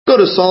Go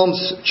to Psalms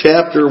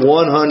chapter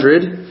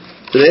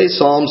 100. Today,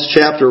 Psalms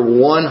chapter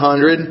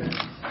 100. Of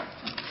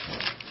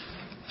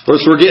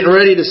course, we're getting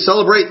ready to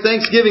celebrate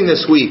Thanksgiving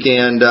this week,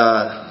 and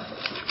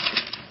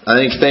I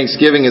think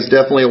Thanksgiving is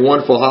definitely a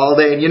wonderful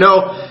holiday. And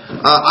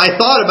I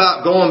thought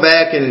about going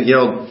back and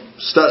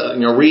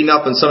reading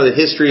up on some of the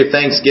history of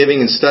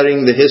Thanksgiving and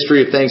studying the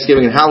history of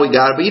Thanksgiving and how we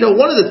got it. But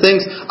one of the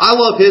things, I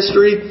love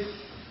history.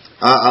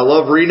 I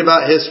love reading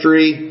about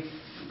history.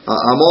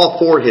 I'm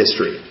all for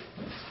history.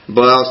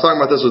 But I was talking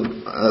about this with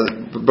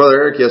Brother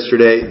Eric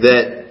yesterday,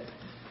 that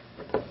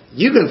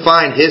you can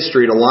find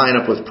history to line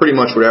up with pretty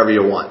much whatever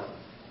you want.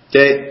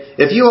 Okay?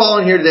 If you all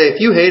in here today,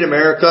 if you hate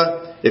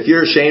America, if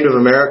you're ashamed of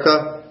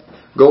America,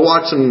 go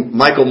watch some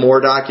Michael Moore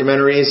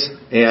documentaries,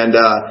 and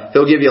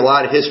he'll give you a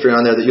lot of history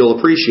on there that you'll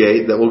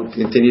appreciate, that will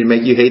continue to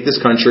make you hate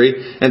this country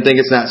and think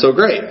it's not so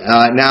great.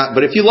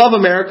 But if you love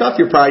America,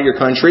 if you're proud of your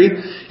country,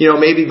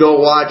 maybe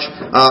go watch.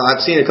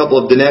 I've seen a couple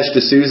of Dinesh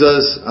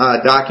D'Souza's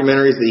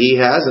documentaries that he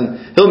has,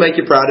 and he'll make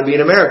you proud to be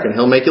an American.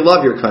 He'll make you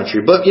love your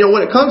country. But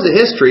when it comes to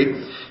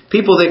history,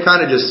 people, they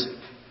kind of just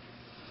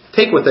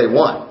take what they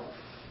want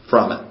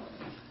from it.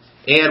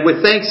 And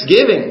with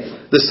Thanksgiving,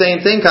 the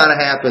same thing kind of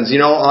happens.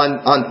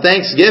 On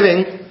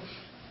Thanksgiving,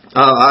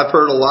 I've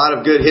heard a lot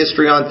of good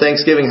history on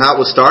Thanksgiving, how it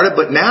was started.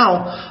 But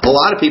now, a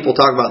lot of people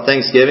talk about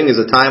Thanksgiving as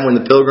a time when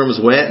the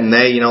Pilgrims went and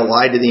they,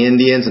 lied to the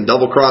Indians and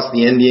double-crossed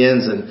the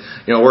Indians. And,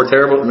 we're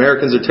terrible.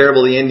 Americans are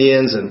terrible to the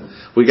Indians. And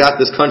we got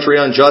this country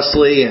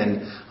unjustly.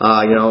 And,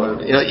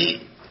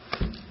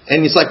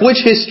 and it's like,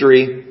 which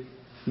history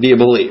do you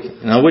believe?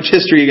 Which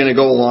history are you going to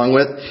go along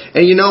with?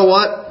 And you know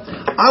what?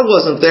 I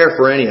wasn't there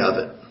for any of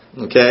it.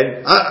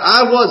 Okay?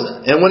 I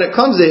wasn't. And when it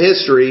comes to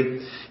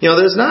history,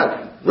 there's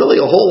not really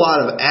a whole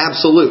lot of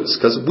absolutes,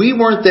 because we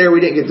weren't there,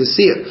 we didn't get to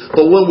see it.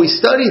 But when we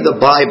study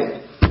the Bible,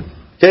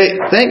 okay,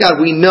 thank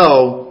God we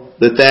know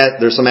that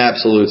there's some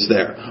absolutes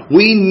there.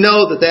 We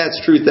know that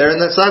that's truth there, and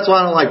that's why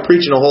I don't like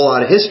preaching a whole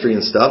lot of history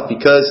and stuff,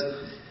 because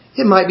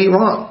it might be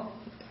wrong.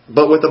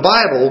 But with the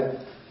Bible,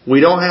 we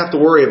don't have to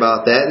worry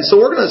about that. And so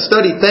we're going to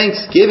study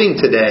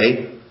Thanksgiving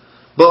today,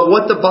 but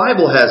what the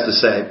Bible has to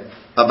say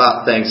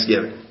about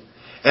Thanksgiving.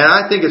 And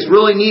I think it's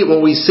really neat when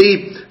we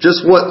see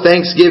just what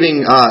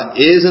Thanksgiving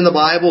is in the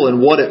Bible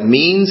and what it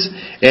means.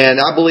 And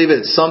I believe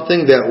it's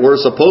something that we're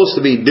supposed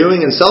to be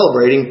doing and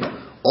celebrating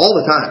all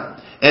the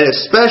time. And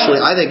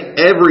especially, I think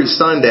every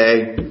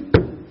Sunday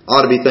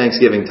ought to be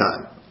Thanksgiving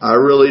time. I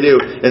really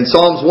do. In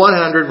Psalms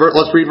 100,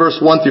 let's read verse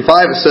 1 through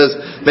 5. It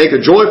says, "Make a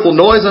joyful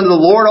noise unto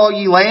the Lord, all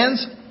ye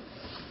lands.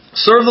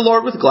 Serve the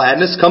Lord with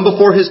gladness. Come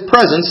before His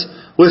presence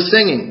with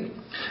singing.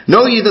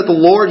 Know ye that the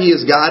Lord, He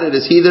is God, it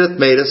is He that hath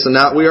made us, and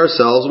not we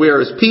ourselves. We are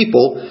His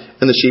people,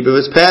 and the sheep of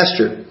His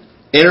pasture.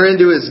 Enter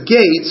into His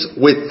gates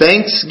with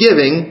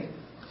thanksgiving,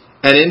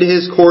 and into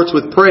His courts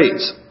with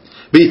praise.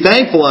 Be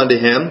thankful unto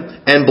Him,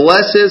 and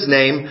bless His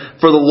name,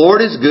 for the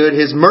Lord is good,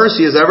 His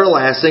mercy is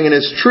everlasting, and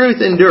His truth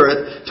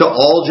endureth to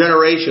all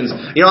generations."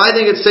 I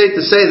think it's safe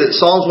to say that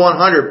Psalms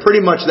 100,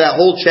 pretty much that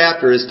whole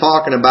chapter is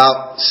talking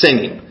about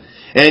singing.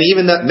 And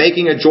even that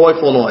making a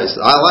joyful noise.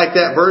 I like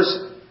that verse.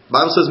 The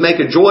Bible says, make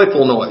a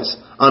joyful noise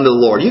unto the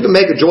Lord. You can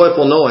make a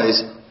joyful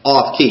noise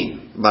off key,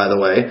 by the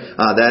way.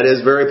 That is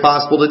very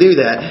possible to do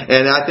that.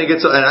 And I think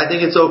it's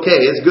okay.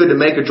 It's good to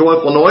make a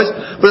joyful noise.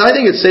 But I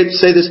think it's safe to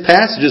say this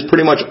passage is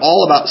pretty much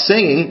all about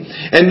singing.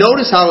 And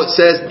notice how it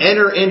says,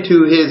 enter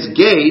into His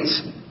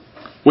gates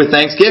with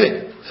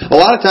thanksgiving. A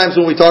lot of times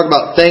when we talk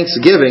about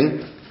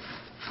Thanksgiving,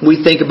 we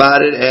think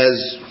about it as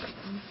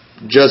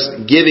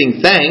just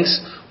giving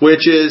thanks,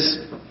 which is,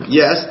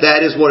 yes,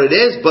 that is what it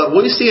is, but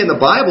we see in the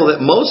Bible that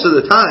most of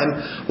the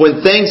time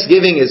when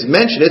Thanksgiving is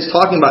mentioned, it's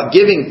talking about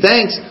giving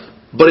thanks,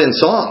 but in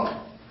song.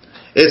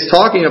 It's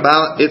talking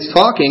about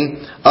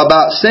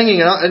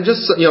singing. And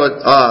just,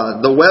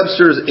 the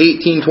Webster's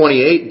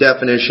 1828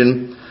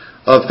 definition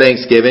of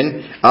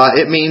Thanksgiving,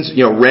 it means,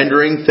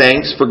 rendering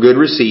thanks for good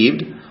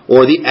received,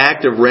 or the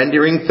act of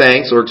rendering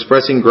thanks or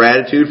expressing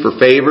gratitude for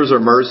favors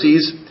or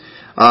mercies,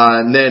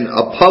 and then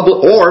a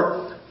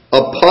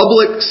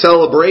public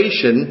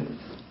celebration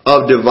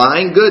of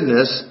divine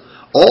goodness,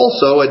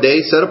 also a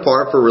day set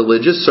apart for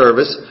religious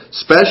service,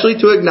 specially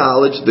to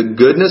acknowledge the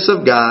goodness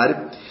of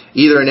God,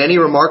 either in any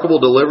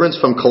remarkable deliverance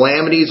from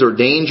calamities or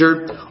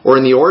danger,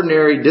 or in the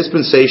ordinary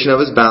dispensation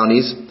of His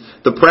bounties.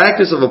 The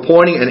practice of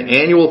appointing an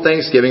annual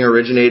Thanksgiving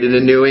originated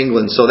in New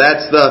England. So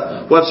that's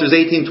the Webster's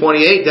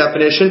 1828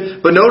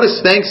 definition. But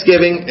notice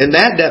Thanksgiving, in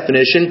that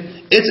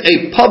definition, it's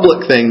a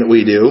public thing that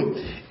we do.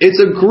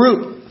 It's a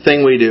group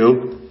thing we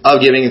do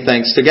of giving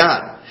thanks to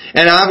God.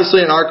 And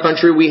obviously in our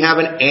country we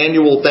have an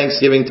annual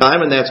Thanksgiving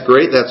time, and that's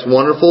great, that's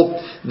wonderful,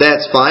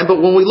 that's fine.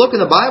 But when we look in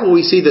the Bible,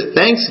 we see that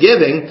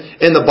Thanksgiving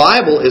in the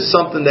Bible is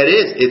something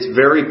it's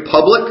very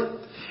public,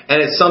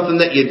 and it's something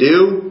that you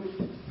do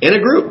in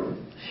a group.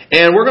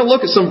 And we're going to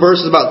look at some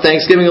verses about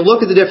Thanksgiving and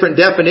look at the different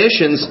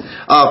definitions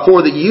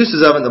for the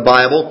uses of it in the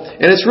Bible.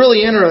 And it's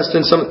really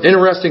interesting some of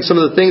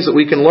the things that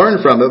we can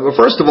learn from it. But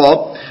first of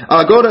all,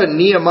 go to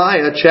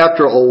Nehemiah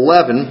chapter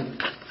 11.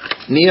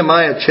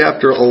 Nehemiah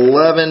chapter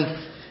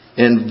 11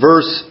 and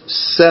verse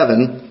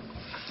 7.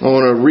 I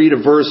want to read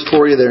a verse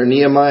for you there,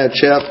 Nehemiah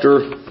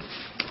chapter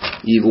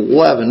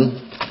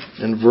 11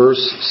 and verse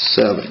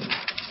 7.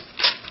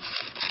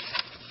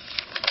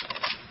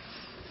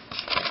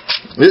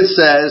 It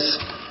says,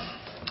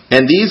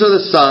 "And these are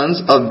the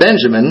sons of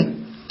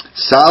Benjamin,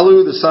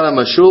 Salu, the son of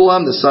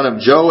Meshullam, the son of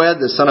Joed,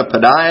 the son of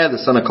Pedaiah,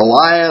 the son of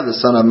Kaliah, the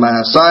son of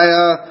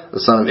Maaseiah, the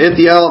son of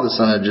Ithiel, the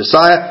son of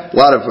Josiah." A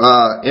lot of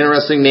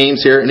interesting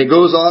names here. And it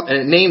goes off and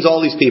it names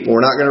all these people.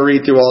 We're not going to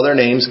read through all their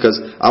names because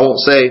I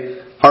won't say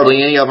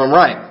hardly any of them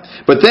right.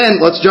 But then,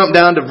 let's jump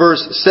down to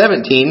verse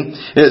 17.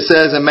 And it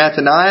says, "And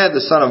Mattaniah, the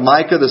son of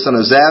Micah, the son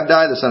of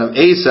Zabdi, the son of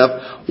Asaph,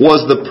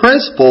 was the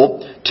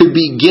principal to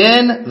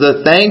begin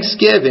the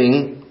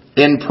thanksgiving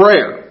in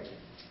prayer."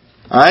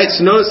 Alright,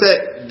 so notice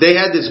that they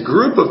had this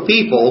group of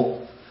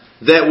people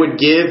that would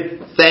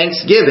give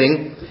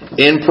thanksgiving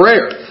in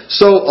prayer.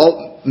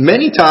 So,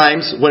 many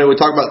times when it would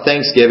talk about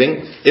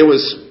thanksgiving, it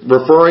was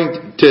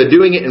referring to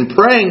doing it and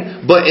praying.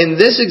 But in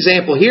this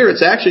example here,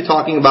 it's actually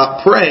talking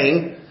about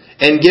praying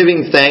and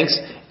giving thanks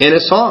in a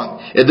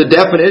song. The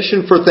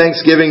definition for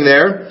thanksgiving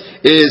there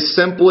is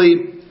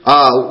simply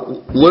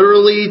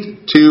literally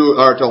to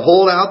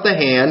hold out the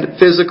hand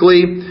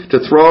physically, to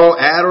throw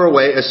at or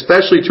away,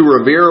 especially to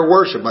revere or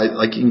worship.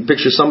 Like you can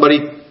picture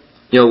somebody,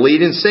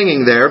 leading,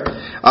 singing there,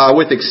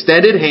 with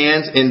extended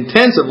hands,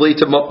 intensively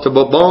to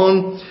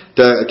bemoan,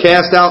 to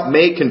cast out,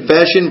 make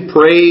confession,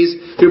 praise.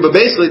 But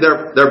basically,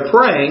 they're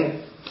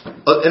praying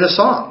in a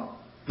song.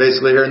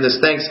 Basically, here in this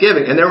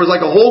Thanksgiving, and there was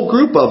like a whole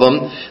group of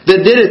them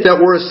that did it, that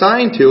were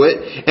assigned to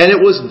it, and it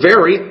was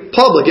very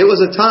public. It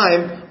was a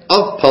time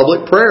of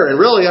public prayer, and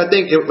really, I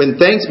think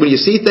when you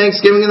see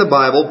Thanksgiving in the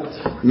Bible,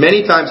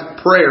 many times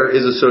prayer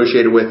is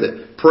associated with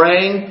it.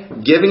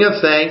 Praying, giving of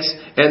thanks,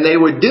 and they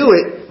would do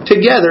it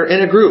together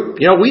in a group.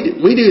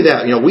 We do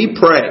that. We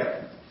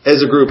pray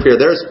as a group here.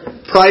 There's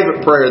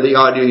private prayer that you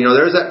ought to do.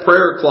 There's that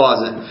prayer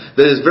closet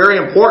that is very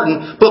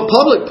important. But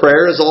public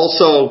prayer is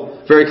also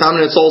very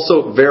common. It's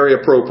also very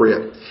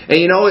appropriate. And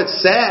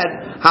it's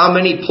sad how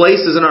many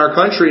places in our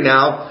country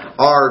now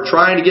are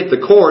trying to get the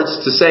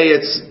courts to say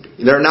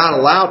they're not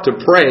allowed to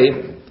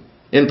pray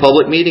in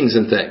public meetings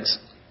and things.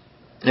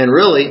 And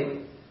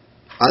really,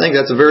 I think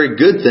that's a very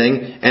good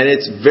thing, and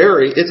it's a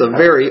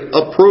very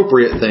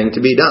appropriate thing to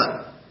be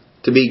done.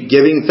 To be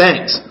giving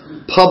thanks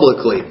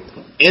publicly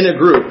in a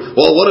group.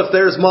 Well, what if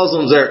there's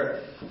Muslims there?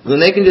 Then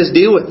they can just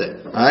deal with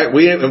it. All right?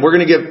 We've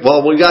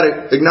got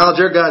to acknowledge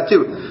their God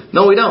too.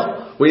 No, we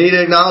don't. We need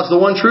to acknowledge the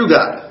one true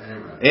God.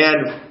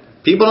 And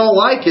people don't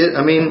like it.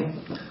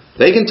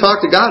 They can talk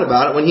to God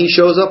about it when He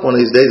shows up one of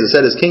these days to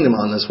set His kingdom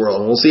on this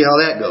world. And we'll see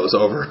how that goes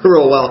over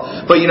real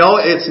well. But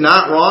it's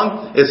not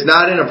wrong. It's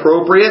not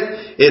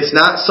inappropriate. It's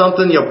not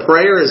something,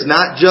 prayer is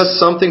not just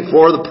something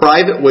for the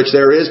private, which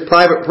there is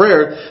private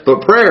prayer,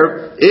 but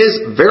prayer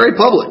is very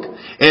public.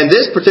 And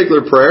this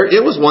particular prayer,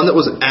 it was one that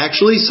was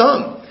actually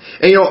sung.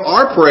 And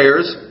our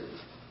prayers,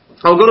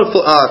 I'll go to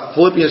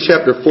Philippians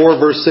chapter 4,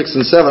 verse 6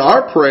 and 7.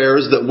 Our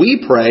prayers that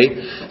we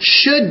pray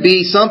should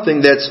be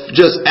something that's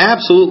just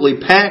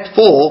absolutely packed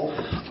full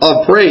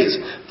of praise.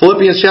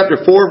 Philippians chapter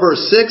 4,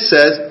 verse 6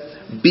 says,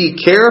 "Be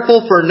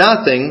careful for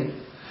nothing,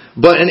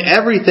 but in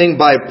everything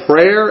by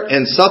prayer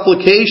and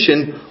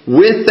supplication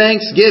with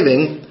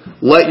thanksgiving,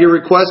 let your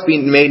requests be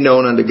made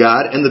known unto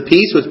God, and the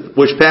peace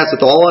which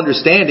passeth all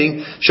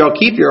understanding shall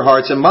keep your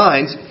hearts and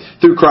minds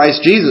through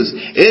Christ Jesus."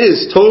 It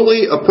is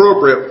totally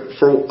appropriate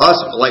for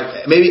us,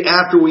 like maybe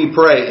after we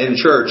pray in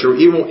church, or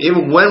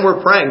even when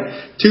we're praying,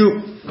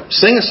 to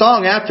sing a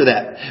song after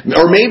that.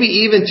 Or maybe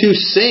even to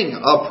sing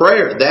a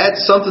prayer.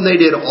 That's something they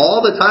did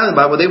all the time in the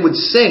Bible. They would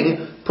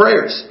sing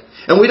prayers.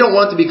 And we don't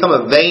want it to become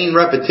a vain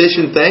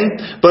repetition thing,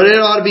 but it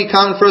ought to be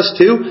common for us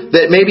too,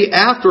 that maybe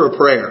after a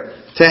prayer,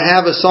 to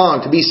have a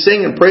song, to be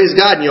singing and praise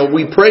God.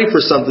 We pray for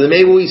something.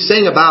 Maybe we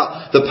sing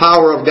about the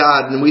power of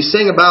God, and we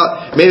sing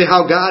about maybe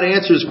how God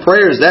answers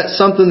prayers. That's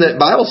something that the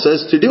Bible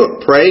says to do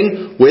it.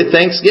 Praying with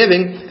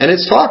thanksgiving, and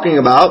it's talking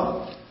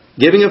about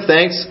giving of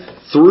thanks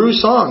through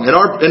song. And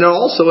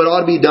also it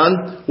ought to be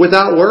done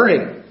without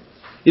worrying.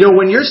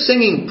 When you're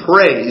singing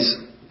praise,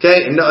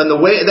 okay, and the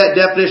way that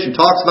definition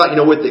talks about,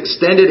 with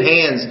extended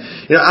hands,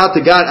 out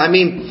to God,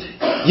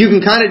 you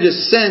can kind of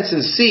just sense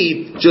and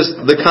see just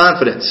the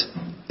confidence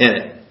in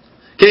it.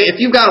 Okay,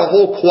 if you've got a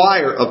whole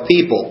choir of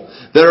people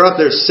that are up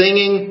there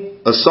singing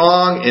a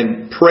song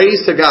and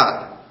praise to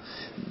God,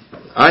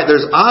 alright,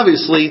 there's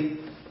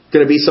obviously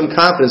going to be some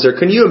confidence there.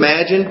 Can you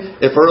imagine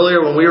if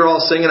earlier when we were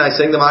all singing, I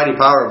Sing the Mighty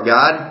Power of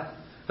God,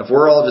 if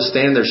we're all just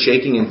standing there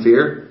shaking in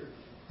fear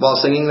while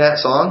singing that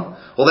song?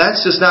 Well,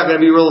 that's just not going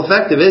to be real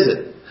effective, is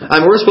it?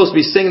 We're supposed to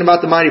be singing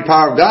about the mighty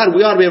power of God.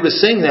 We ought to be able to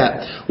sing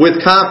that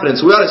with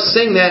confidence. We ought to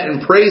sing that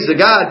and praise to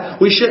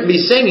God. We shouldn't be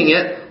singing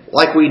it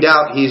like we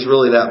doubt He's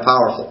really that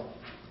powerful.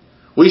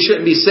 We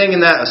shouldn't be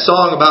singing a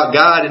song about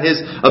God and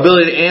His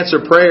ability to answer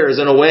prayers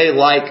in a way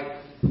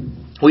like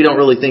we don't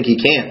really think He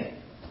can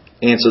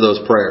answer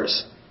those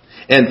prayers.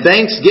 And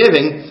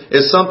thanksgiving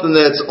is something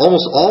that's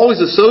almost always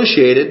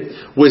associated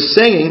with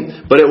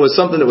singing, but it was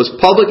something that was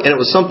public and it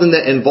was something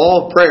that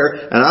involved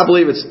prayer. And I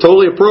believe it's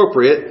totally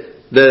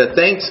appropriate that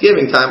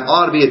Thanksgiving time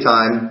ought to be a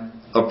time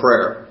of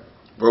prayer,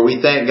 where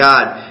we thank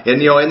God. And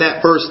in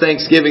that first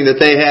Thanksgiving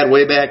that they had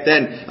way back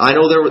then, I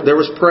know there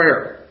was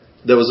prayer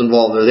that was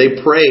involved there.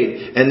 They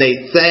prayed and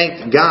they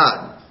thanked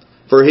God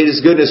for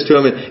His goodness to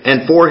them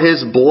and for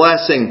His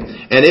blessing.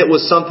 And it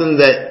was something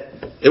that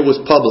it was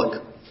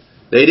public.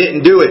 They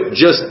didn't do it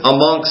just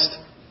amongst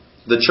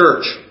the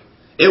church.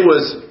 It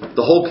was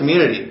the whole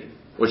community,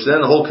 which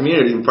then the whole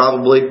community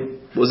probably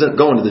wasn't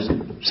going to the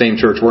same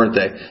church, weren't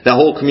they? That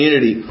whole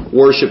community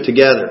worshiped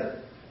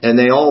together, and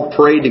they all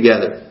prayed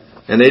together.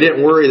 And they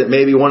didn't worry that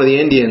maybe one of the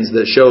Indians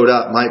that showed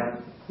up might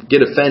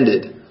get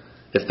offended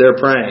if they're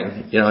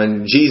praying,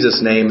 in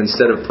Jesus' name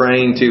instead of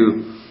praying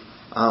to,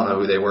 I don't know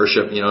who they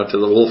worship, to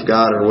the wolf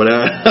god or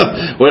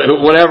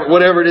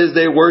whatever it is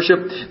they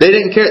worship. They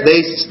didn't care.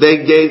 They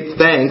gave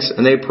thanks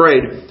and they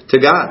prayed to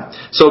God.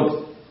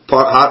 So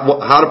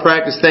how to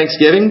practice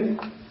Thanksgiving?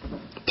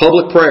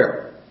 Public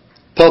prayer.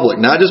 Public,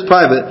 not just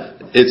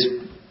private.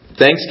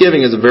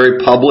 Thanksgiving is a very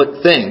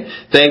public thing.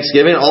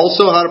 Thanksgiving,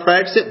 also how to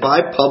practice it?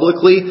 By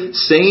publicly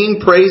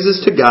singing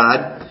praises to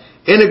God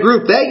in a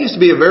group. That used to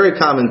be a very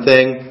common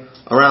thing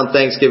around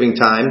Thanksgiving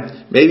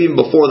time. Maybe even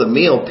before the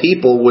meal,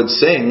 people would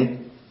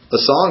sing a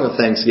song of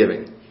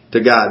thanksgiving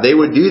to God. They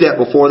would do that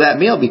before that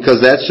meal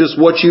because that's just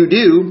what you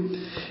do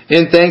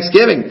in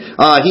Thanksgiving.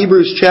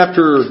 Nehemiah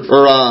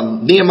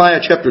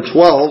chapter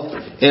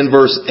 12 in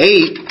verse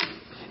 8,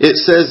 it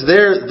says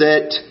there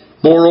that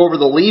moreover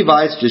the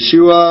Levites,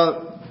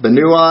 Jeshua,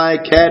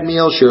 Benui,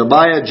 Kadmiel,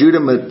 Sherebiah, Judah,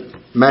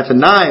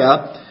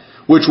 Mattaniah,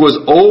 which was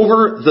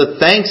over the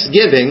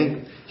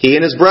thanksgiving, he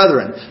and his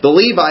brethren. The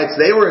Levites,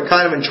 they were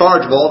kind of in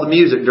charge of all the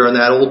music during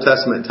that Old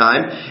Testament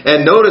time.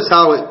 And notice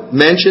how it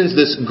mentions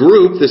this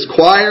group, this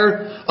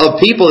choir of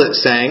people that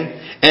sang.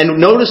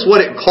 And notice what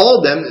it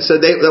called them. It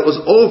said that was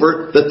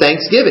over the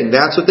Thanksgiving.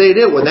 That's what they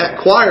did. When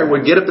that choir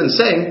would get up and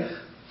sing,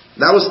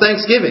 that was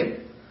Thanksgiving.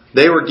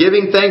 They were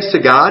giving thanks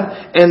to God,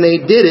 and they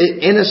did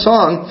it in a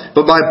song,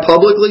 but by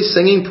publicly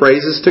singing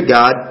praises to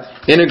God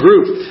in a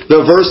group.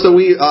 The verse that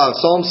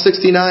Psalm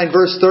 69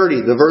 verse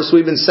 30, the verse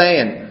we've been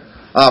saying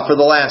for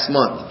the last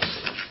month.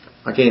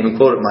 I can't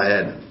even quote it in my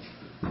head.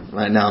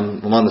 Right now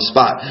I'm on the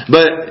spot.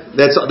 But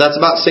that's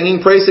about singing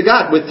praise to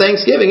God with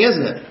thanksgiving,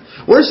 isn't it?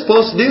 We're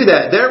supposed to do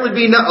that.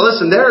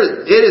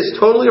 It is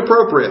totally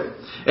appropriate.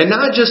 And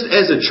not just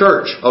as a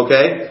church,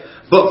 okay?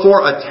 But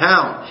for a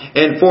town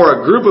and for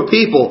a group of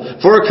people,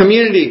 for a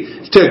community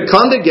to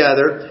come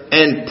together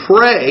and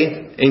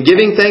pray and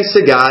giving thanks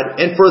to God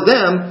and for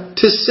them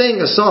to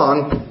sing a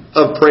song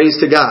of praise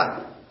to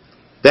God.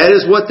 That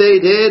is what they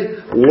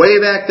did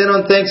way back then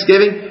on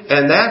Thanksgiving,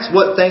 and that's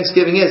what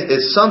Thanksgiving is.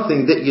 It's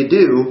something that you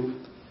do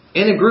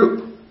in a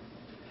group.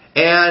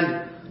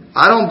 And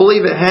I don't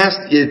believe it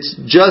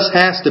just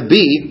has to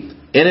be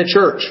in a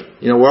church.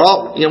 We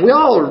all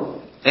are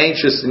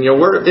anxious, and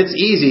it's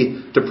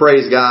easy to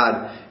praise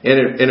God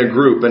in a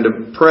group and to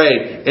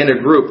pray in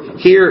a group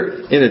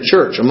here in a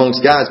church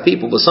amongst God's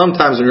people. But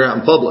sometimes when you're out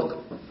in public,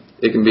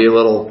 it can be a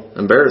little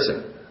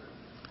embarrassing.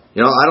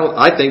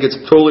 I think it's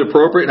totally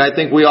appropriate, and I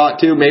think we ought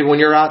to. Maybe when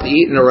you're out to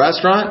eat in a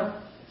restaurant,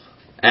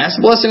 ask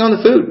a blessing on the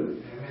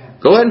food.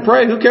 Go ahead and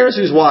pray. Who cares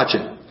who's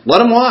watching?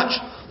 Let them watch.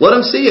 Let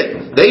them see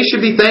it. They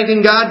should be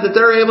thanking God that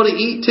they're able to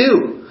eat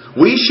too.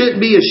 We shouldn't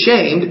be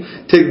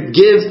ashamed to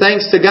give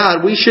thanks to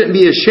God. We shouldn't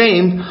be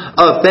ashamed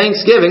of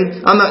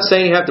Thanksgiving. I'm not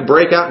saying you have to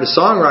break out into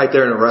song right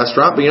there in a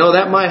restaurant, but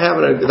that might have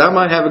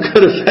a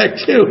good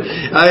effect too.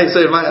 I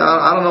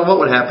don't know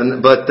what would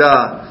happen, but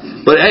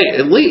hey,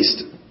 at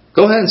least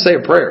go ahead and say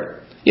a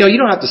prayer. You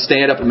don't have to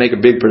stand up and make a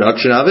big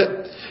production of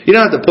it. You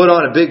don't have to put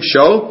on a big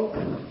show.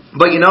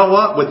 But you know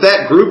what? With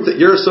that group that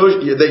you're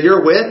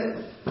with,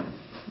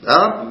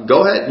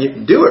 go ahead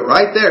and do it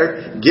right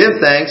there. Give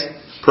thanks,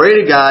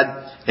 pray to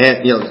God.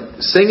 And,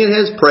 singing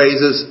His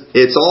praises,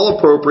 it's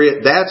all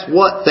appropriate. That's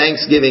what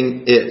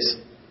Thanksgiving is.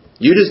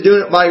 You just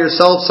doing it by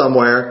yourself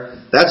somewhere,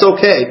 that's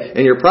okay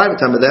in your private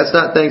time, but that's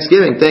not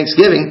Thanksgiving.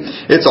 Thanksgiving,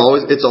 it's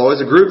always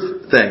a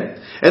group thing.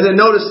 And then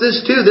notice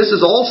this too, this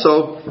is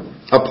also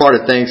a part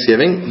of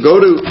Thanksgiving. Go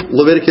to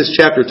Leviticus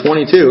chapter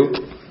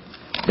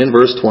 22 in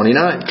verse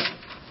 29.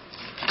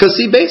 Because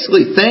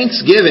basically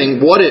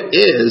Thanksgiving, what it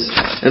is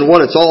and what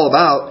it's all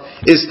about,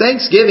 is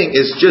Thanksgiving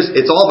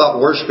it's all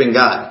about worshiping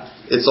God.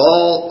 It's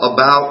all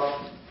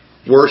about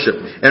worship.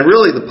 And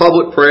really the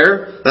public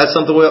prayer, that's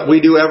something we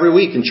do every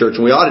week in church.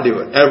 And we ought to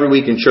do it every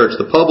week in church.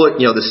 The public,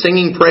 the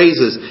singing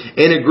praises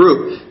in a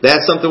group,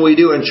 that's something we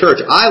do in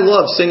church. I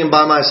love singing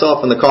by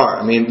myself in the car.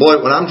 I mean,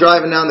 boy, when I'm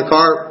driving down the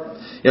car,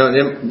 down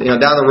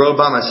the road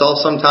by myself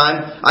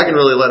sometime, I can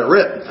really let it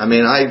rip. I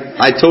mean,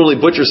 I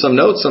totally butcher some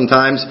notes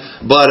sometimes,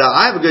 but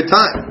I have a good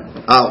time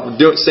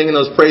singing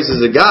those praises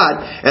to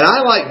God. And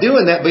I like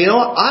doing that, but you know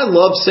what? I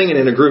love singing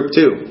in a group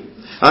too.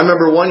 I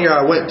remember one year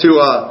I went to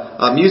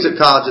a music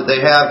college that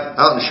they have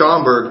out in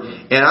Schaumburg,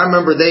 and I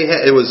remember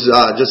it was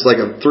just like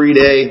a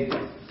 3-day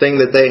thing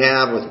that they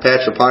have with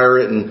Patch the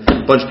Pirate and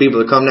a bunch of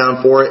people that come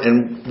down for it,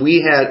 and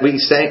we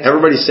sang.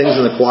 Everybody sings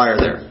in the choir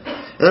there,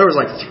 and there was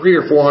like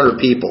 300 or 400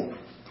 people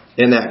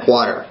in that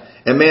choir,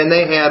 And man,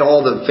 they had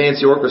all the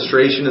fancy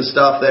orchestration and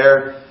stuff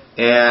there.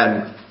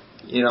 And,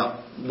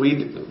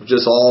 we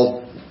just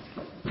all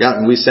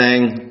we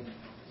sang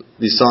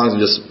these songs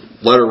and just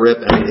let her rip.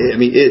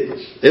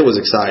 It was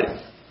exciting.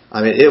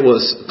 It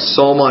was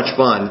so much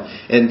fun.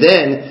 And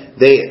then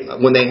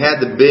when they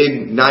had the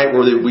big night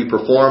where we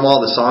perform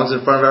all the songs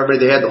in front of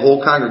everybody, they had the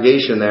whole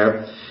congregation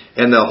there,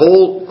 and the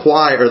whole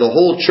choir, or the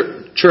whole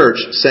church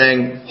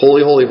sang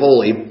 "Holy, Holy,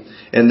 Holy."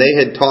 And they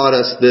had taught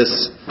us this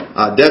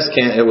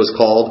descant, it was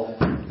called,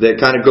 that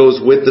kind of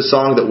goes with the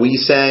song that we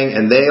sang,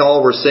 and they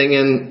all were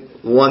singing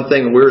one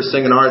thing, and we were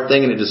singing our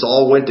thing, and it just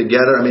all went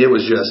together. It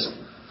was just,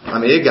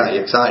 it got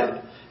you excited.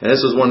 And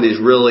this was one of these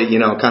really,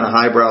 kind of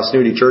highbrow,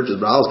 snooty churches,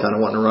 but I was kind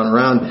of wanting to run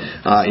around,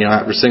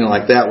 after singing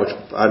like that, which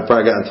I'd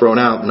probably gotten thrown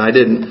out, and I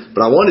didn't,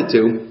 but I wanted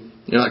to,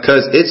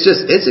 because it's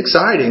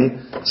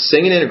exciting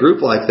singing in a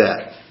group like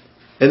that.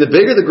 And the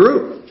bigger the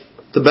group,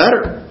 the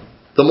better.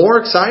 The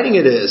more exciting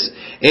it is.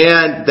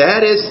 And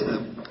that is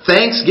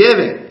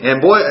Thanksgiving.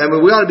 And boy,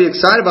 we ought to be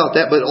excited about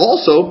that. But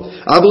also,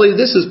 I believe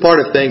this is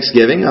part of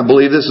Thanksgiving. I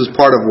believe this is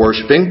part of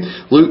worshiping.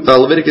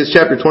 Leviticus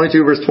chapter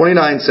 22 verse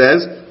 29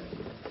 says,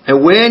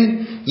 "And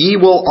when ye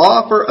will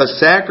offer a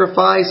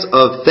sacrifice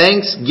of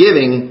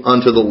thanksgiving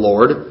unto the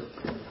Lord,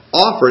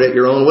 offer it at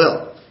your own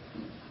will."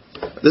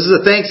 This is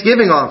a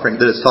Thanksgiving offering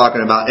that it's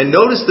talking about. And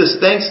notice this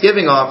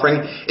Thanksgiving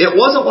offering, it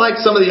wasn't like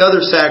some of the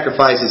other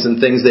sacrifices and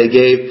things they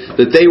gave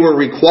that they were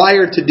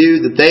required to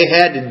do, that they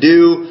had to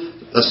do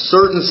a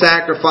certain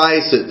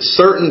sacrifice at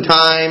certain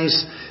times.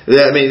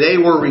 They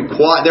were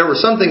required. There were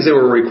some things they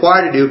were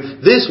required to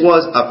do. This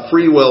was a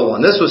free will one.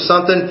 This was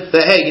something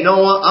that, hey, you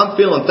know what? I'm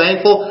feeling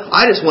thankful.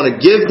 I just want to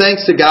give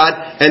thanks to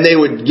God. And they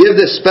would give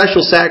this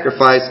special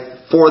sacrifice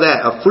for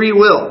that, a free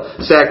will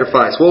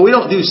sacrifice. Well, we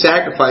don't do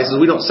sacrifices.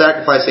 We don't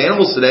sacrifice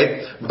animals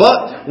today,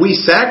 but we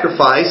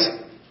sacrifice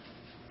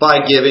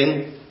by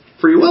giving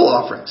free will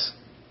offerings.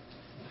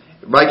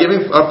 By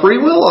giving a free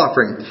will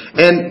offering.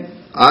 And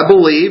I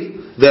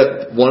believe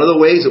that one of the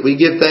ways that we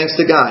give thanks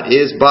to God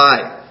is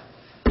by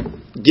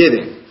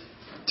giving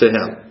to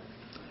Him.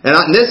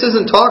 And this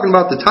isn't talking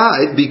about the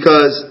tithe,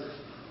 because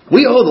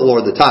we owe the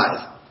Lord the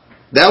tithe.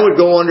 That would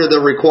go under the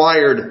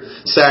required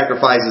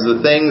sacrifices, the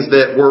things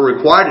that we're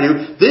required to do.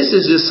 This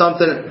is just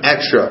something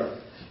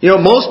extra.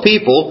 Most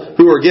people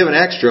who are given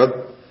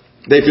extra,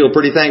 they feel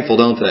pretty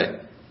thankful, don't they?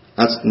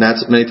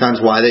 That's many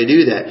times why they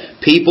do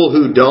that. People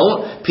who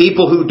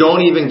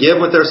don't even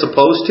give what they're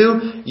supposed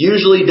to,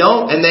 usually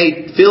don't, and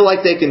they feel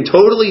like they can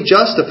totally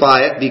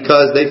justify it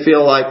because they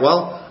feel like,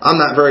 well,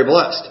 I'm not very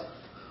blessed.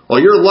 Well,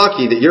 you're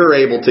lucky that you're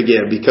able to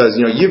give because,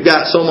 you've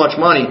got so much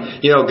money.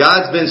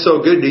 God's been so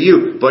good to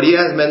you, but He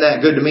hasn't been that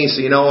good to me.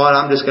 So you know what?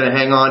 I'm just going to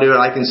hang on to it.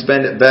 I can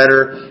spend it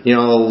better. The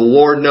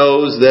Lord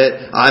knows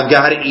that I've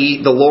got to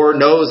eat. The Lord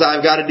knows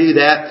I've got to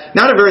do that.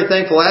 Not a very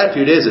thankful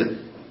attitude, is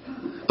it?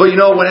 But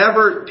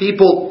whenever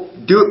people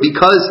do it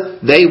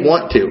because they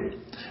want to,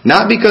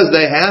 not because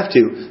they have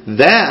to,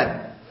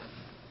 that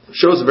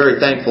shows a very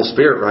thankful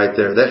spirit right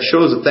there. That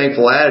shows a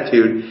thankful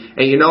attitude.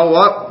 And you know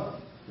what?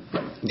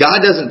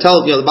 God doesn't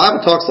tell us, the Bible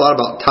talks a lot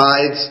about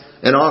tithes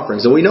and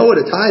offerings. And we know what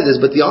a tithe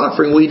is, but the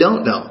offering we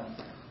don't know.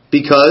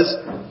 Because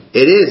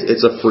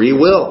it's a free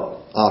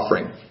will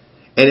offering.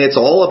 And it's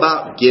all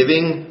about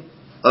giving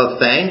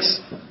of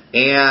thanks.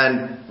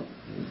 And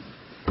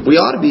we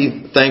ought to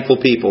be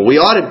thankful people.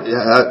 We ought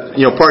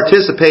to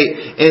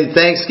participate in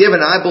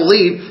Thanksgiving. I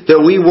believe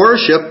that we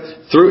worship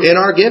in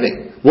our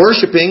giving.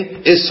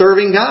 Worshiping is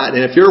serving God.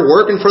 And if you're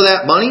working for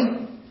that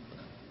money,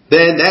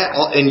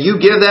 and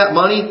you give that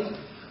money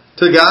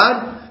to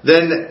God,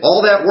 then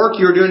all that work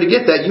you were doing to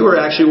get that, you were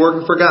actually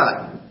working for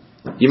God.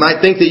 You might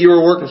think that you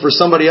were working for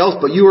somebody else,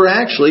 but you were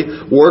actually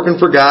working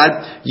for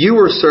God. You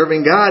were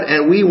serving God,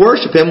 and we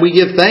worship Him. We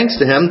give thanks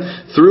to Him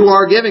through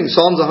our giving.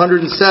 Psalms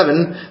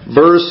 107,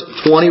 verse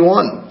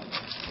 21.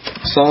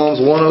 Psalms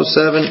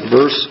 107,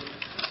 verse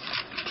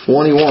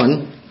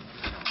 21.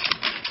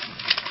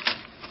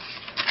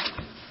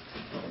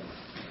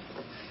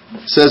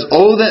 Says,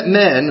 "Oh, that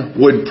men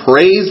would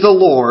praise the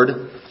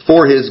Lord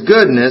for His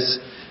goodness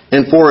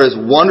and for His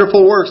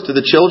wonderful works to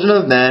the children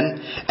of men,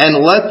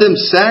 and let them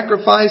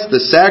sacrifice the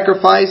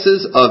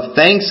sacrifices of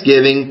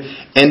thanksgiving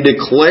and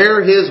declare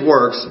His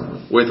works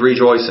with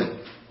rejoicing."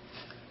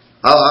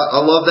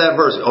 I love that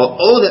verse.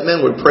 Oh, that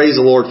men would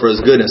praise the Lord for His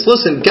goodness.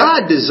 Listen,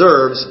 God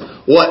deserves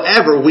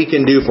whatever we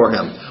can do for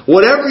Him.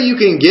 Whatever you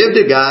can give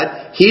to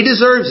God, He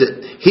deserves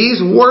it.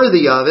 He's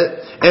worthy of it.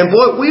 And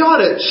boy, we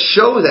ought to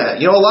show that.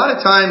 A lot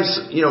of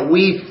times,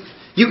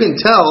 you can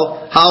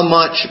tell how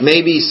much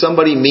maybe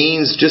somebody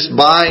means just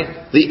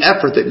by the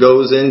effort that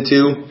goes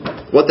into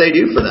what they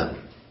do for them.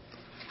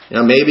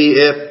 Maybe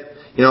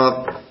if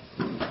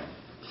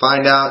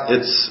find out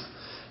it's,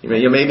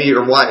 maybe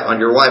your wife on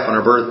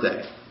her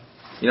birthday.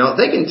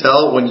 They can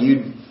tell when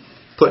you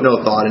put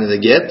no thought into the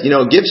gift.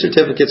 Gift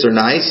certificates are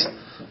nice,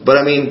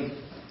 but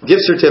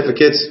gift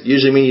certificates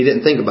usually mean you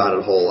didn't think about it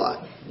a whole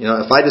lot.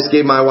 If I just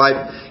gave my wife,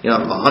 a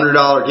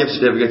 $100 gift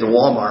certificate to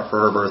Walmart for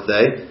her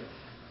birthday,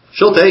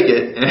 she'll take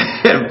it.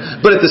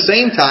 But at the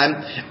same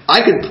time,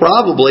 I could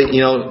probably,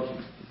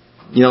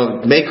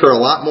 make her a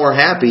lot more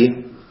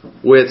happy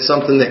with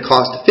something that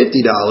cost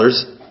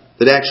 $50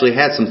 that actually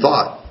had some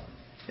thought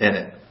in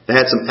it, that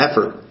had some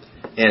effort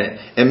in it.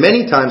 And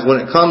many times when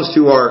it comes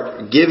to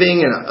our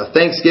giving and a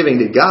thanksgiving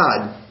to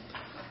God,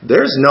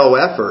 there's no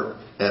effort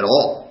at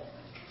all.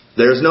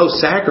 There's no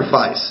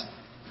sacrifice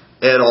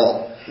at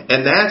all.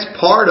 And that's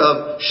part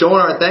of showing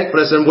our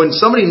thankfulness. And when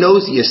somebody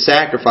knows that you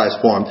sacrifice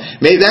for them,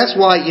 maybe that's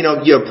why you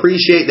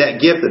appreciate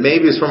that gift that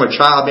maybe is from a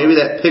child, maybe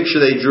that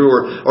picture they drew,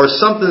 or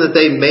something that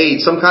they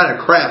made, some kind of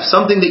craft,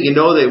 something that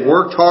they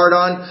worked hard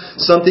on,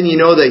 something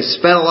they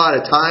spent a lot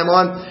of time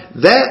on.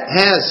 That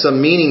has some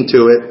meaning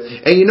to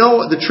it. And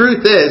the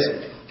truth is,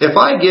 if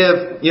I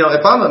give,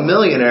 if I'm a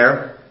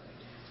millionaire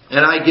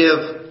and I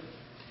give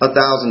 $1,000,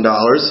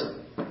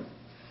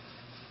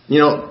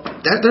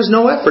 there's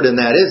no effort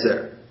in that, is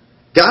there?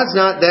 God's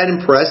not that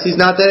impressed. He's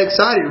not that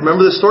excited.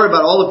 Remember the story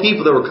about all the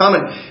people that were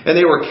coming and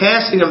they were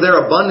casting of their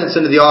abundance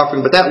into the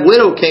offering. But that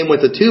widow came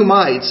with the 2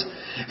 mites,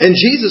 and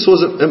Jesus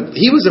was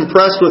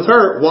impressed with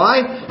her.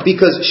 Why?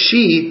 Because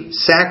she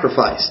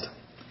sacrificed.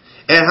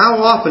 And how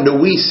often do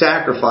we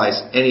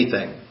sacrifice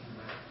anything?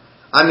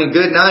 I mean,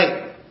 good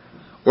night.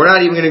 We're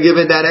not even going to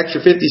give it that extra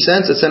 50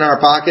 cents that's in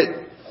our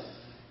pocket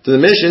to the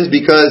missions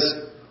because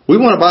we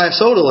want to buy a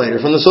soda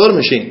later from the soda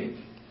machine.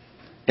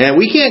 And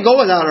we can't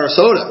go without our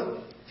soda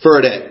for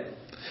a day.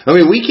 I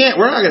mean,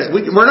 we're not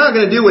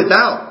going to do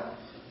without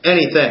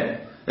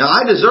anything. Now,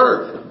 I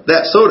deserve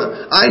that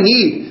soda. I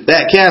need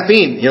that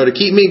caffeine, to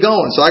keep me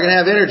going so I can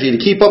have energy to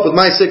keep up with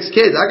my 6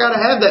 kids. I got to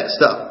have that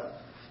stuff.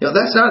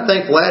 That's not a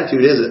thankful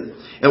attitude, is it?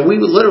 And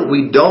we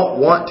don't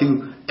want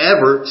to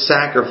ever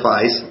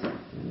sacrifice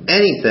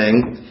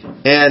anything.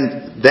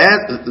 And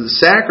that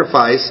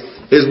sacrifice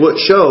is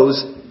what shows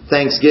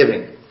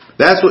thanksgiving.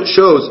 That's what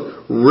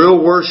shows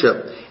real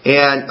worship.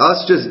 And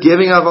us just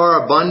giving of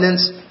our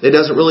abundance, it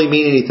doesn't really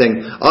mean anything.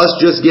 Us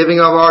just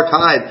giving of our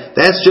tithe,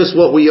 that's just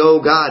what we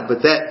owe God.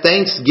 But that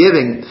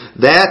thanksgiving,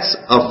 that's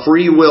a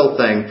free will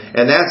thing.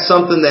 And that's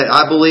something that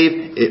I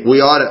believe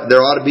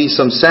there ought to be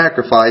some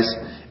sacrifice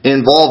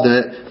involved in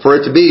it for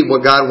it to be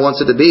what God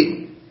wants it to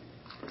be.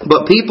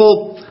 But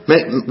people,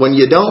 when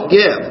you don't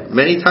give,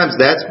 many times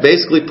that's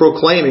basically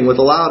proclaiming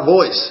with a loud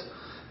voice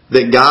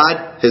that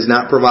God has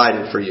not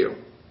provided for you.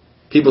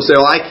 People say,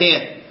 I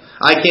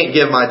can't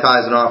give my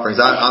tithes and offerings.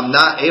 I'm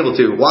not able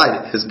to.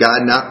 Why? Has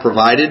God not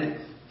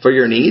provided for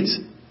your needs?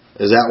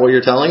 Is that what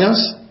you're telling us?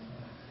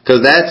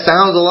 Because that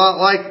sounds a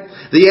lot like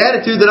the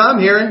attitude that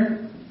I'm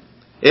hearing.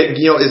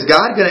 Is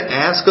God going to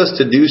ask us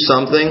to do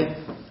something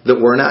that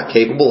we're not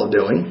capable of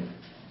doing?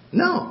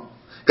 No.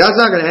 God's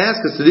not going to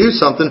ask us to do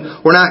something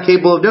we're not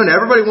capable of doing.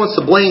 Everybody wants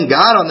to blame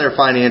God on their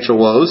financial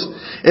woes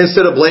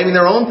instead of blaming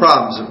their own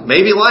problems.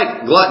 Maybe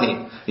like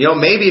gluttony.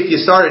 Maybe if you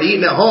started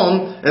eating at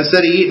home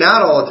instead of eating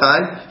out all the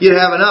time, you'd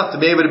have enough to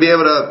be able to give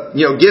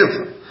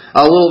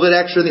a little bit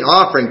extra in the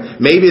offering.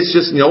 Maybe it's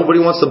just nobody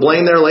wants to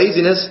blame their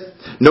laziness.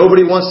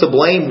 Nobody wants to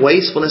blame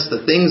wastefulness,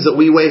 the things that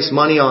we waste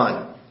money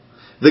on.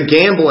 The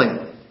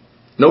gambling.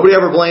 Nobody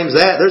ever blames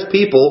that. There's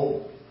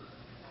people,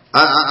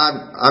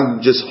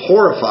 I'm just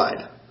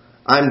horrified.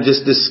 I'm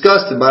just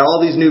disgusted by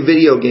all these new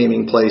video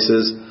gaming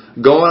places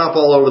going up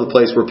all over the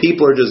place where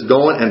people are just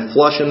going and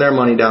flushing their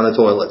money down the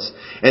toilets.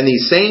 And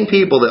these same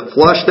people that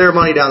flush their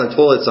money down the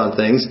toilets on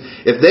things,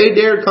 if they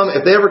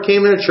ever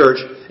came into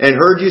church and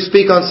heard you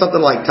speak on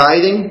something like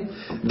tithing,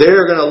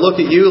 they're going to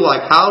look at you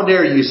like, how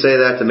dare you say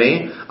that to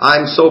me?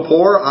 I'm so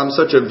poor. I'm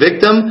such a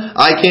victim.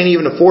 I can't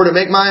even afford to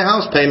make my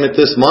house payment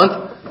this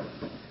month.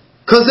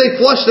 Because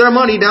they flush their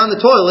money down the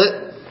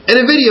toilet in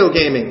a video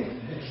gaming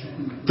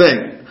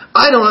thing.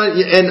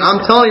 And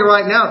I'm telling you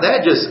right now,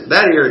 that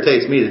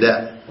irritates me to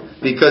death.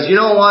 Because you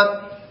know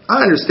what?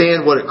 I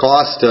understand what it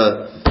costs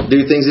to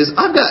do things.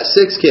 I've got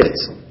 6 kids.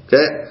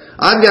 Okay?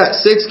 I've got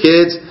 6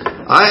 kids.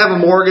 I have a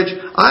mortgage.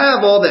 I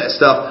have all that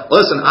stuff.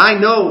 Listen, I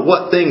know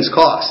what things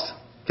cost.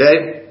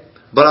 Okay?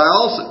 But I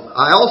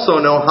also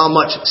know how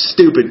much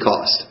stupid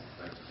costs.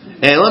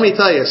 And let me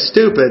tell you,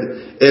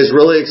 stupid is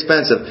really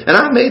expensive. And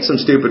I've made some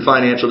stupid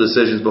financial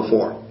decisions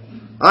before.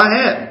 I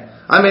have.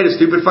 I made a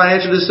stupid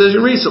financial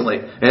decision recently,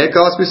 and it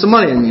cost me some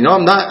money. And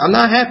I'm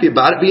not happy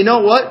about it. But you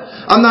know what?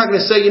 I'm not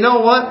going to say, you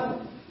know what?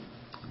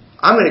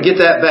 I'm going to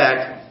get that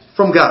back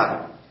from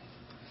God.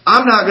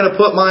 I'm not going to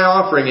put my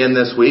offering in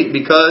this week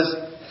because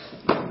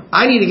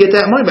I need to get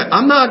that money back.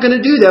 I'm not going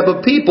to do that.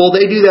 But people,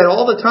 they do that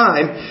all the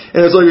time,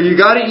 and it's like, you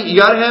got to eat, you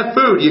got to have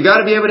food, you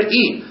got to be able to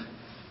eat.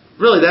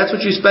 Really, that's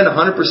what you spend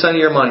 100% of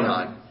your money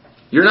on.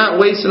 You're not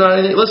wasting on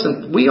anything.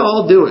 Listen, we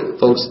all do it,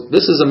 folks.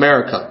 This is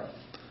America,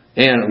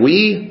 and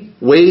we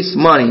waste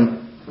money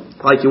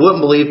like you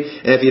wouldn't believe.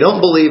 And if you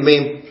don't believe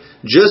me,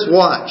 just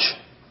watch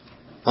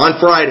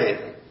on Friday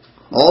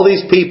all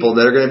these people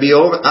that are going to be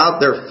out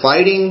there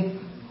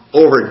fighting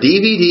over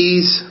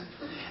DVDs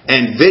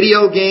and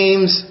video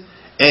games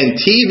and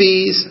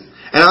TVs.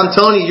 And I'm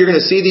telling you, you're going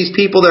to see these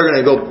people that are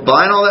going to go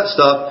buying all that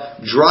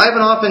stuff,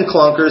 driving off in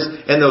clunkers,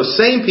 and those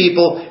same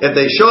people, if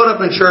they showed up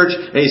in church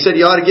and you said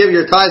you ought to give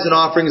your tithes and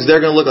offerings, they're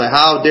going to look like,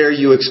 how dare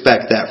you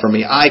expect that from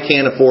me? I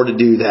can't afford to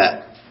do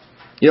that.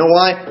 You know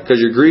why?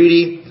 Because you're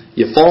greedy.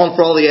 You've fallen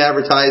for all the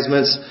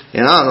advertisements.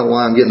 And I don't know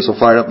why I'm getting so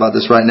fired up about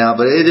this right now,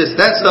 but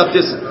that stuff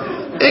just,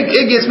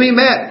 it gets me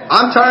mad.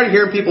 I'm tired of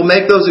hearing people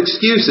make those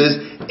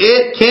excuses.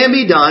 It can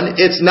be done.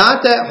 It's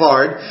not that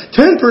hard.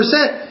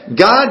 10%.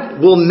 God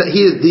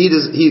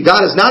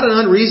is not an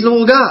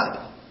unreasonable God.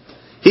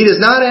 He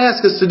does not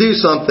ask us to do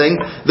something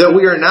that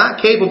we are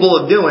not capable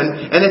of doing.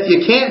 And if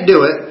you can't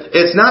do it,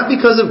 it's not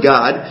because of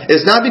God.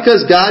 It's not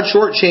because God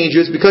shortchanged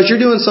you. It's because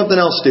you're doing something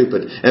else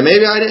stupid. And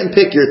maybe I didn't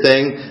pick your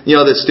thing,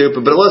 that's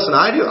stupid. But listen,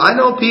 I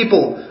know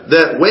people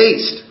that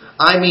waste,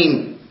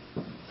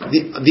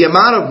 the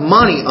amount of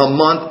money a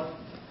month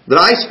that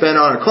I spend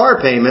on a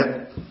car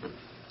payment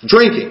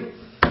drinking.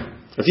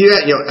 If you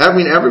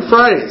every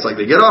Friday, it's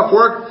like they get off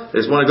work, they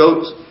just want to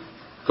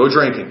go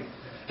drinking.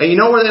 And you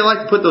know where they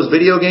like to put those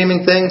video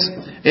gaming things?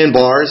 In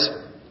bars.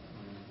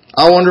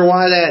 I wonder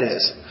why that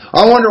is.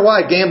 I wonder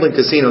why gambling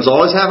casinos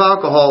always have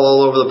alcohol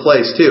all over the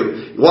place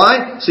too.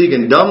 Why? So you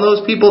can dumb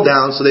those people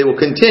down so they will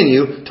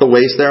continue to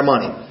waste their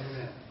money.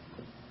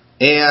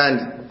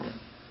 And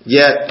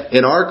yet,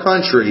 in our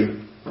country,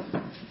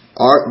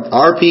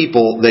 our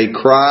people, they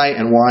cry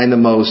and whine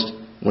the most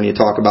when you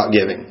talk about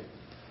giving.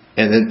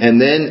 And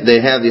then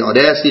they have the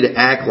audacity to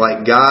act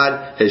like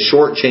God has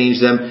shortchanged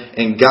them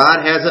and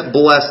God hasn't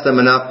blessed them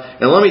enough.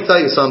 And let me tell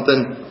you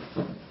something.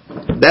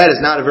 That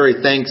is not a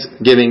very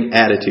thanksgiving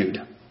attitude.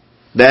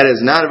 That is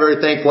not a very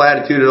thankful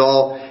attitude at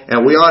all.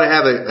 And we ought to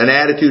have an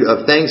attitude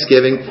of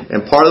thanksgiving.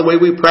 And part of the way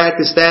we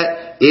practice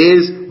that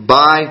is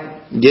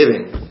by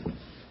giving.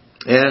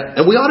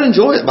 And we ought to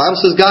enjoy it. The Bible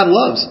says God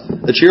loves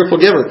a cheerful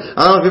giver.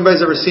 I don't know if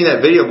anybody's ever seen that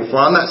video before.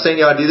 I'm not saying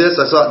you ought to do this.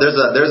 I saw there's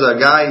a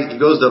guy, he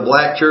goes to a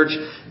black church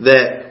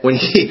that when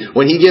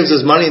he gives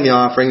his money in the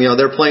offering,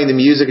 they're playing the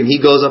music and he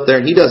goes up there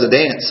and he does a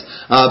dance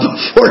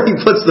before he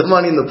puts the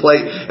money in the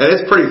plate. And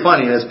it's pretty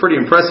funny and it's pretty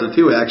impressive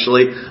too,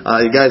 actually.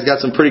 You guys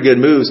got some pretty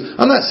good moves.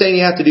 I'm not saying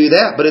you have to do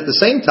that, but at the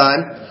same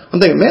time, I'm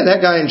thinking, man,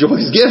 that guy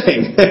enjoys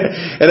giving.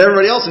 And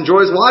everybody else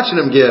enjoys watching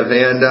him give.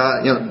 And,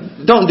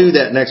 don't do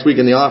that next week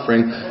in the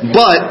offering.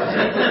 But,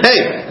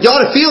 hey, you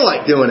ought to feel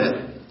like doing it.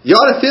 You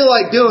ought to feel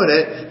like doing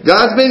it.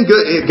 God's been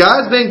good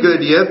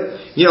to you.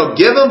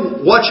 Give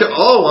Him what you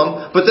owe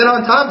Him. But then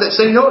on top of that,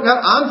 say, God,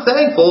 I'm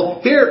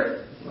thankful.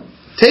 Here,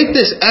 take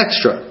this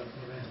extra.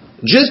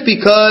 Just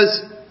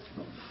because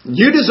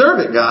you deserve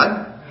it,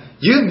 God.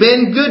 You've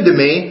been good to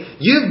me.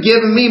 You've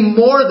given me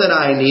more than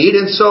I need.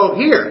 And so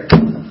here,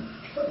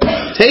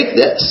 take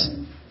this.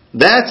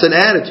 That's an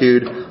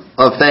attitude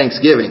of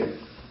thanksgiving.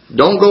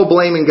 Don't go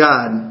blaming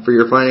God for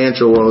your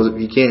financial woes if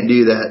you can't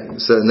do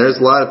that. So, and there's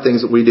a lot of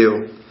things that we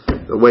do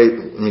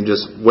that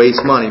just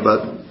waste money.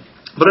 But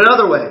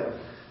another way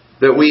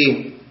that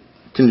we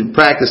can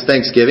practice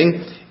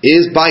thanksgiving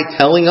is by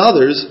telling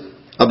others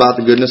about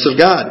the goodness of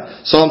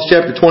God. Psalms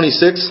chapter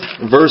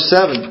 26, verse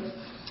 7.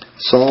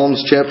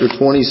 Psalms chapter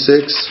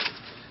 26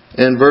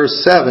 and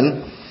verse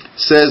 7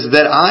 says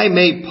that I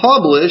may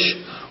publish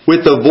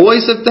with the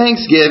voice of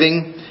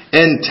thanksgiving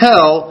and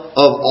tell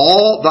of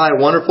all thy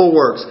wonderful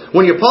works.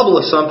 When you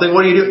publish something,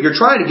 what do? You're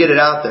trying to get it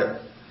out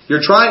there.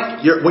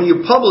 When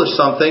you publish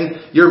something,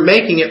 you're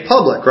making it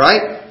public,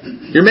 right?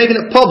 You're making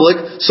it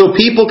public so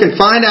people can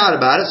find out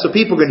about it, so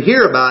people can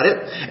hear about it.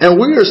 And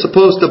we are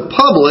supposed to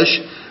publish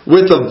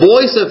with the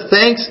voice of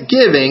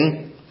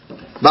thanksgiving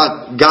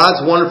about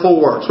God's wonderful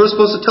works. We're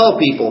supposed to tell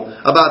people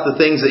about the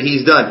things that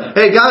He's done.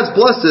 Hey, God's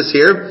blessed us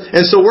here,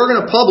 and so we're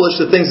going to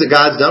publish the things that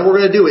God's done. We're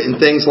going to do it in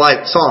things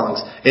like songs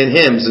and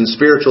hymns and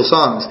spiritual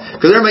songs.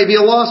 Because there may be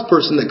a lost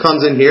person that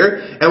comes in here,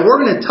 and we're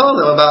going to tell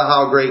them about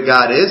how great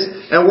God is,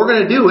 and we're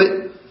going to do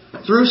it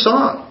through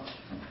song.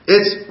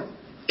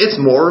 It's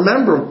more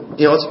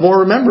rememberable. It's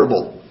more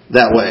memorable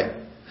that way.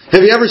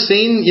 Have you ever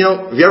seen,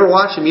 have you ever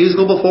watched a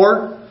musical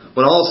before?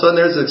 When all of a sudden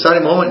there's an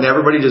exciting moment and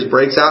everybody just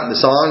breaks out into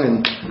song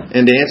and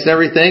dance and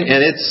everything,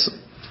 and it's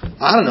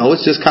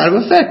just kind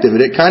of effective.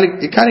 It kind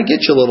of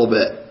gets you a little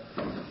bit.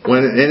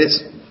 And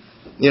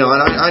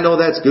I know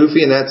that's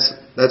goofy and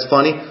that's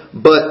funny,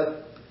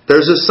 but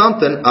there's just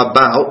something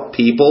about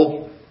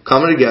people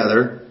coming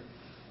together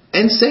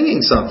and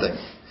singing something.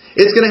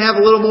 It's going to have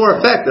a little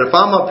more effect. If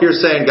I'm up here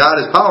saying God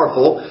is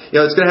powerful,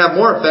 it's going to have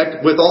more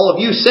effect with all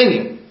of you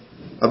singing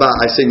about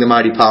I sing the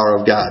mighty power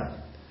of God.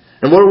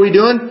 And what are we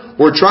doing?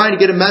 We're trying to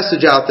get a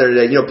message out there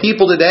today.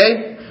 People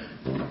today,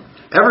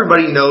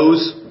 everybody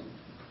knows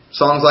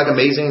songs like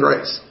Amazing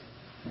Grace.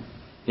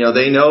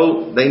 They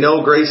know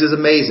grace is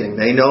amazing.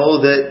 They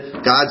know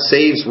that God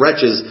saves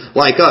wretches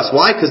like us.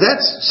 Why? Because that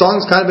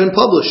song's kind of been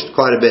published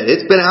quite a bit.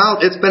 It's been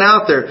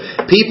out there.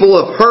 People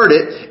have heard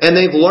it and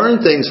they've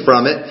learned things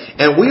from it.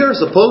 And we are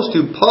supposed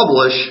to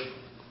publish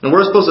and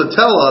we're supposed to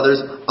tell others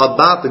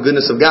about the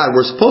goodness of God.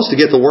 We're supposed to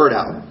get the word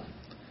out.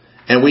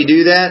 And we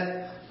do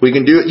that. We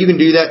can do it. You can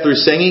do that through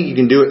singing. You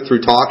can do it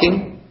through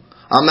talking.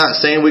 I'm not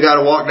saying we got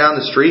to walk down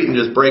the street and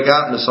just break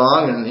out in a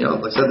song. And,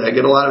 like I said, that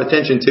get a lot of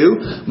attention too.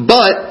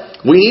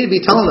 But we need to be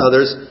telling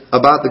others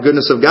about the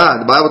goodness of God.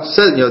 The Bible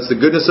says, it's the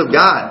goodness of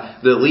God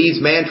that leads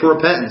man to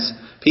repentance.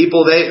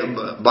 People,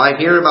 by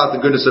hearing about the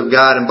goodness of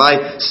God and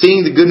by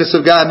seeing the goodness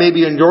of God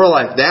maybe in your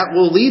life, that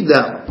will lead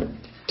them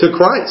to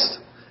Christ.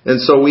 And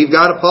so we've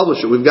got to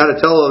publish it. We've got to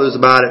tell others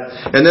about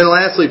it. And then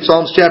lastly,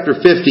 Psalms chapter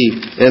 50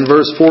 and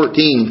verse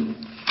 14.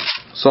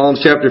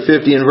 Psalms chapter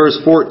 50 and verse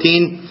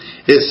 14,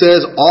 it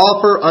says,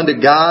 "Offer unto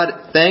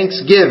God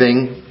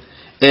thanksgiving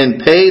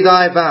and pay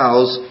thy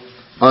vows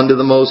unto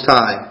the Most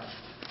High."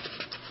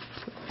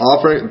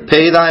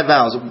 Pay thy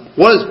vows.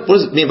 What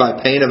does it mean by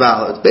paying a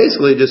vow? It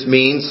basically just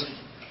means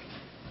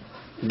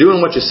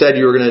doing what you said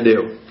you were going to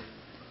do.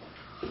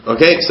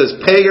 Okay, it says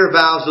pay your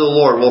vows to the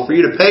Lord. Well, for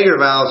you to pay your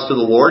vows to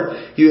the Lord,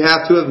 you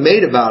have to have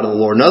made a vow to the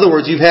Lord. In other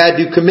words, you've had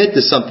to commit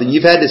to something.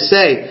 You've had to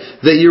say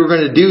that you were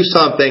going to do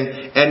something.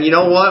 And you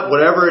know what?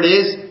 Whatever it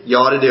is, you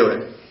ought to do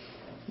it.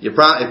 You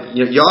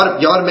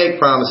ought to make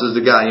promises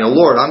to God.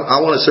 Lord,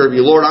 I want to serve you.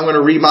 Lord, I'm going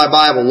to read my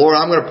Bible. Lord,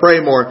 I'm going to pray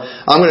more.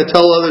 I'm going to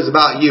tell others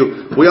about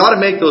you. We ought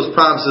to make those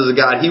promises to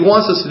God. He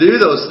wants us to do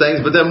those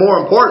things, but then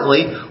more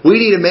importantly, we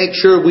need to make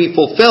sure we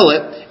fulfill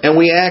it and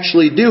we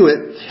actually do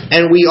it.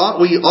 And we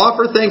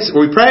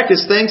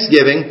practice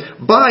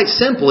Thanksgiving by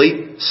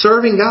simply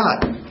serving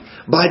God.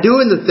 By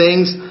doing the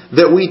things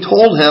that we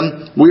told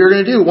Him we were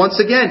going to do. Once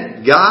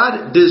again,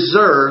 God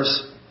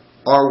deserves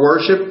our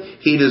worship.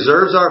 He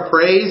deserves our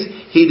praise.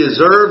 He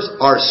deserves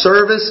our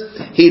service.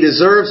 He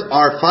deserves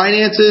our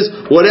finances.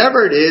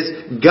 Whatever it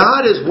is,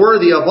 God is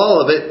worthy of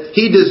all of it.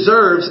 He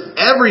deserves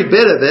every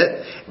bit of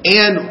it.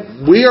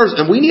 And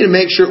we need to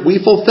make sure we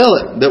fulfill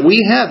it. That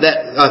we have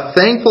that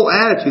thankful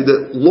attitude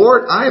that,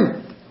 Lord,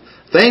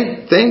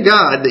 thank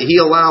God that He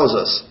allows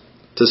us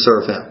to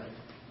serve Him.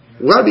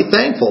 We've got to be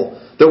thankful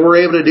that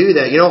we're able to do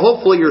that.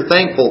 Hopefully you're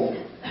thankful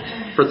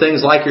for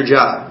things like your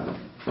job.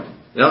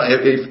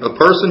 If a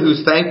person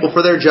who's thankful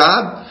for their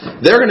job,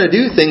 they're going to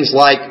do things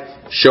like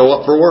show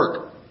up for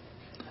work.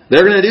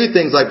 They're going to do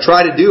things like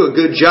try to do a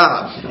good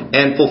job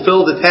and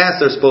fulfill the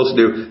tasks they're supposed to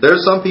do.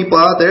 There's some people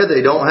out there that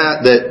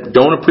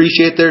don't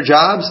appreciate their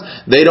jobs.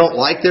 They don't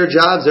like their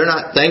jobs. They're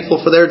not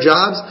thankful for their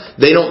jobs.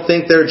 They don't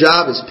think their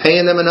job is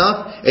paying them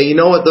enough. And you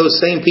know what?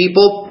 Those same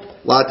people,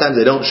 a lot of times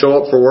they don't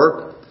show up for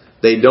work.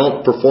 They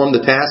don't perform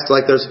the tasks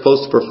like they're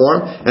supposed to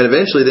perform. And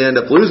eventually they end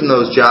up losing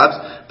those jobs.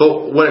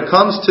 But when it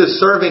comes to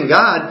serving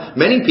God,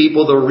 many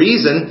people, the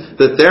reason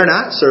that they're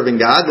not serving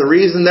God, the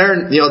reason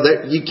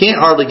you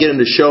can't hardly get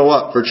them to show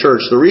up for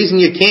church, the reason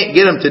you can't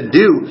get them to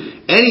do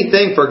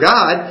anything for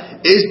God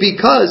is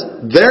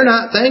because they're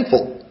not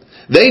thankful.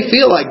 They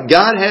feel like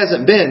God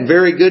hasn't been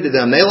very good to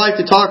them. They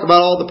like to talk about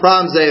all the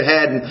problems they've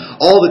had and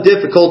all the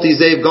difficulties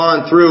they've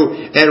gone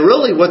through. And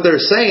really what they're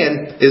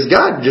saying is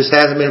God just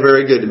hasn't been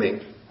very good to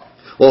me.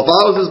 Well, if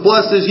I was as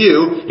blessed as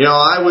you,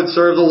 I would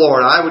serve the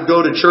Lord. I would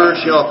go to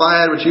church. If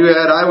I had what you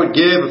had, I would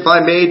give. If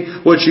I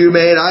made what you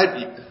made,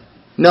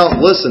 No,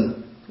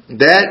 listen.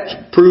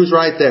 That proves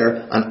right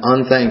there an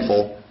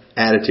unthankful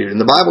attitude.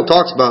 And the Bible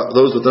talks about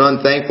those who are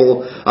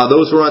unthankful,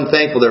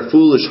 their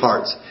foolish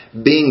hearts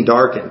being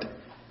darkened.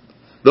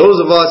 Those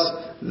of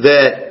us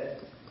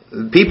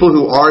people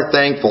who are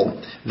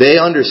thankful, they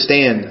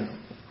understand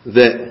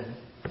that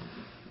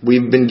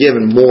we've been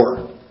given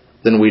more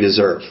than we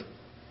deserve.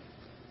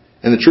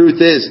 And the truth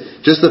is,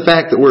 just the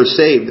fact that we're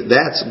saved,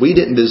 we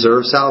didn't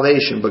deserve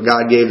salvation, but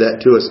God gave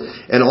that to us.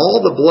 And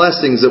all the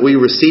blessings that we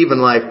receive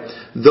in life,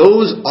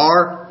 those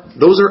are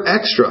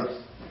extra.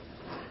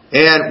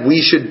 And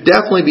we should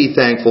definitely be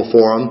thankful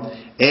for them.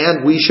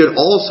 And we should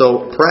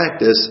also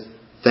practice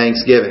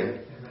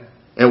thanksgiving.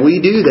 And we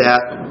do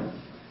that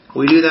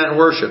in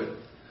worship.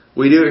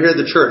 We do it here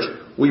at the church.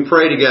 We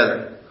pray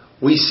together.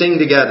 We sing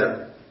together.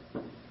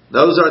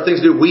 Those are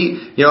things to do.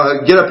 We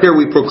get up here,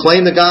 we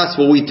proclaim the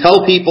gospel, we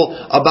tell people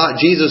about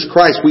Jesus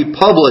Christ, we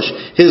publish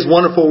His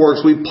wonderful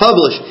works, we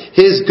publish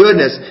His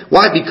goodness.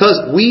 Why?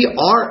 Because we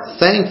are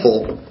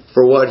thankful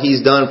for what He's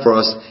done for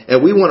us,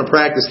 and we want to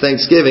practice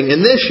Thanksgiving.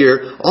 And this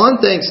year,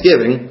 on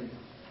Thanksgiving,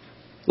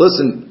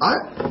 listen,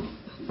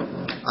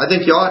 I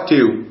think you ought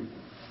to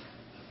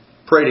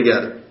pray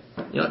together.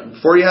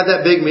 Before you have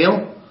that big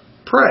meal,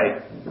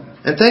 pray.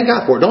 And thank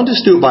God for it. Don't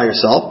just do it by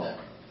yourself.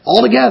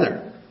 All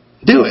together.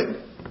 Do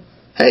it.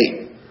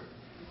 Hey,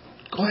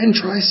 go ahead and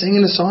try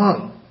singing a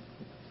song.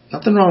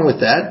 Nothing wrong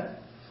with that.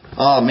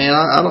 Oh man,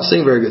 I don't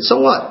sing very good. So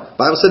what? The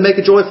Bible said make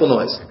a joyful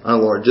noise on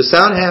the Lord. Just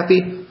sound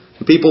happy,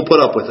 and people put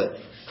up with it.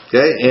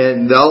 Okay,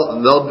 and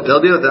they'll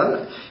deal with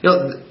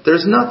that.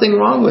 There's nothing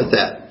wrong with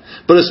that.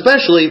 But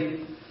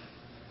especially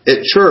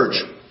at church,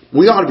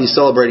 we ought to be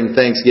celebrating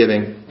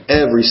Thanksgiving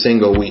every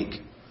single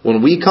week.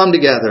 When we come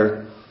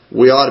together,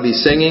 we ought to be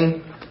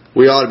singing.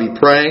 We ought to be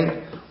praying.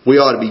 We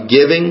ought to be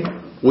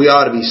giving. We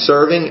ought to be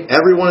serving.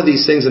 Every one of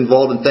these things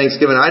involved in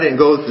Thanksgiving. I didn't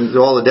go through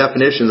all the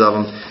definitions of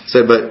them.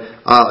 So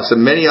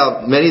many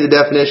of the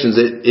definitions,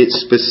 it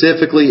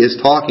specifically is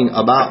talking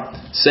about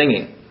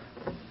singing.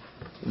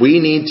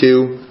 We need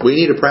to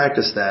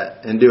practice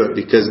that and do it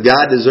because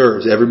God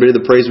deserves every bit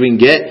of the praise we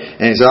can get.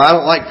 And so I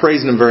don't like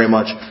praising Him very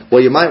much. Well,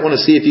 you might want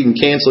to see if you can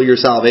cancel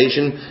your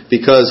salvation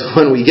because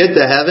when we get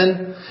to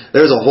heaven,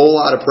 There's a whole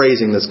lot of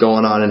praising that's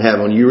going on in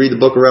heaven. When you read the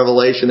book of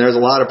Revelation, there's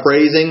a lot of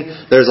praising.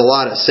 There's a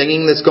lot of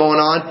singing that's going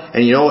on.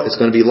 And you know what? It's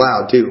going to be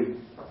loud too,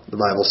 the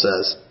Bible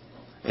says.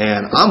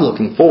 And I'm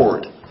looking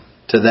forward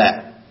to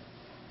that.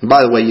 And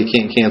by the way, you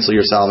can't cancel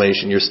your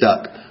salvation. You're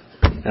stuck.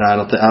 And I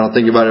don't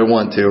think anybody would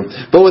want to.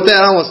 But with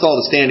that, I want us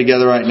all to stand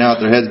together right now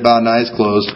with their heads bowed and eyes closed.